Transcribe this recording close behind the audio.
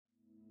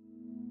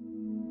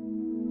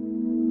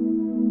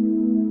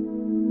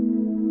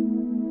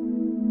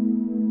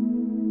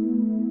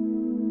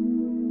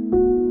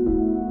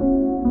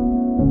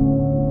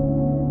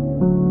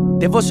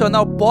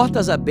Devocional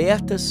Portas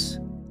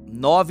Abertas,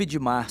 9 de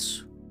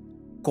março.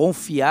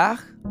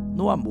 Confiar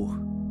no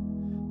amor.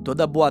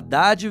 Toda boa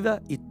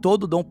dádiva e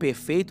todo dom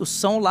perfeito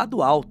são lá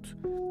do alto,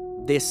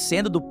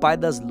 descendo do Pai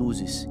das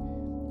luzes,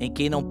 em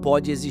quem não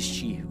pode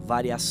existir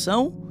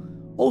variação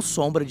ou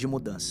sombra de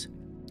mudança.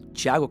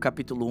 Tiago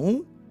capítulo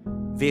 1,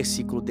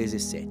 versículo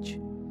 17.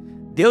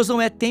 Deus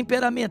não é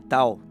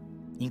temperamental,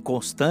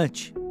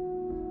 inconstante.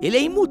 Ele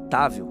é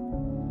imutável.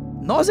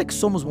 Nós é que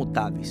somos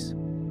mutáveis.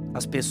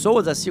 As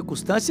pessoas, as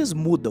circunstâncias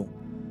mudam,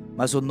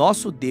 mas o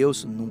nosso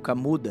Deus nunca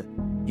muda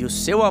e o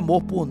seu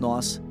amor por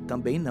nós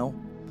também não.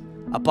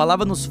 A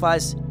palavra nos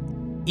faz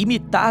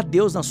imitar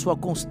Deus na sua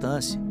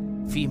constância,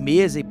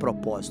 firmeza e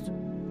propósito.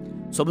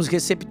 Somos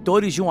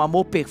receptores de um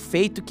amor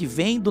perfeito que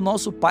vem do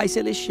nosso Pai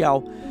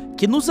Celestial,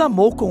 que nos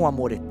amou com um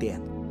amor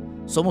eterno.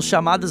 Somos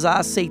chamados a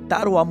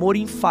aceitar o amor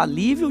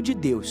infalível de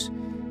Deus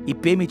e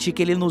permitir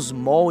que Ele nos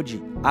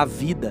molde a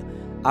vida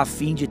a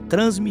fim de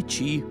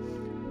transmitir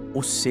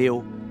o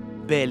seu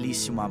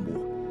belíssimo amor.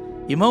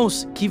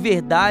 Irmãos, que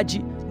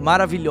verdade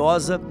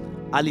maravilhosa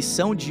a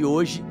lição de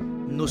hoje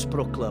nos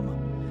proclama.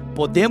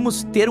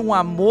 Podemos ter um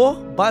amor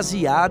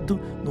baseado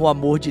no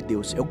amor de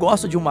Deus. Eu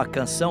gosto de uma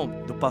canção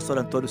do pastor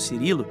Antônio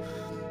Cirilo,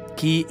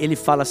 que ele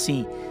fala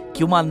assim,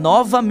 que uma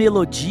nova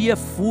melodia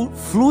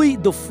flui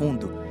do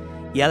fundo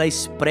e ela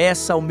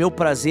expressa o meu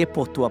prazer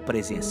por tua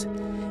presença.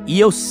 E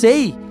eu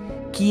sei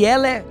que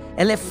ela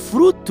é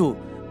fruto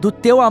do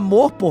teu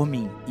amor por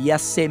mim, e a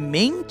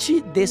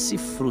semente desse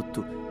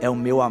fruto é o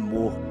meu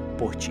amor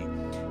por ti.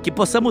 Que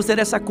possamos ter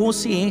essa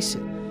consciência.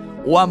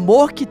 O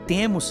amor que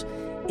temos,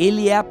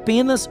 ele é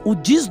apenas o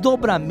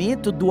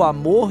desdobramento do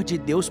amor de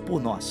Deus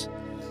por nós.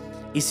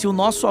 E se o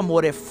nosso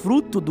amor é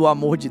fruto do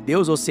amor de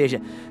Deus, ou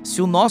seja,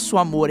 se o nosso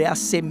amor é a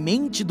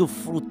semente do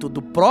fruto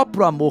do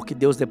próprio amor que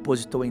Deus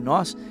depositou em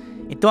nós,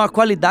 então a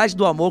qualidade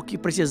do amor que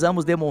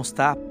precisamos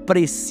demonstrar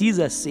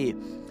precisa ser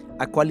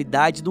a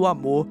qualidade do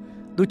amor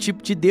do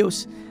tipo de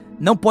Deus.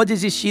 Não pode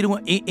existir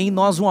em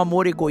nós um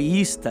amor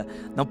egoísta,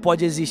 não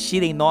pode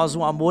existir em nós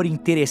um amor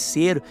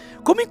interesseiro,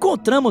 como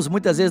encontramos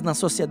muitas vezes na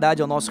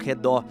sociedade ao nosso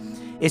redor.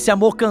 Esse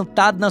amor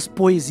cantado nas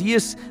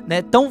poesias,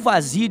 tão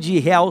vazio de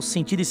real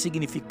sentido e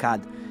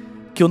significado.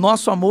 Que o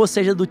nosso amor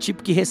seja do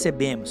tipo que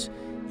recebemos,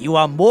 e o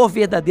amor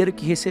verdadeiro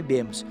que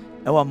recebemos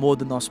é o amor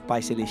do nosso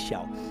Pai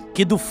Celestial.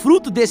 Que do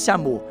fruto desse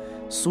amor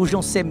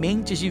surjam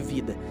sementes de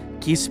vida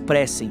que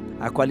expressem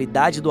a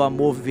qualidade do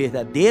amor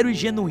verdadeiro e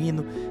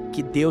genuíno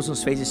que Deus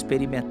nos fez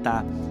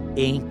experimentar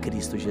em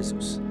Cristo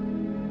Jesus.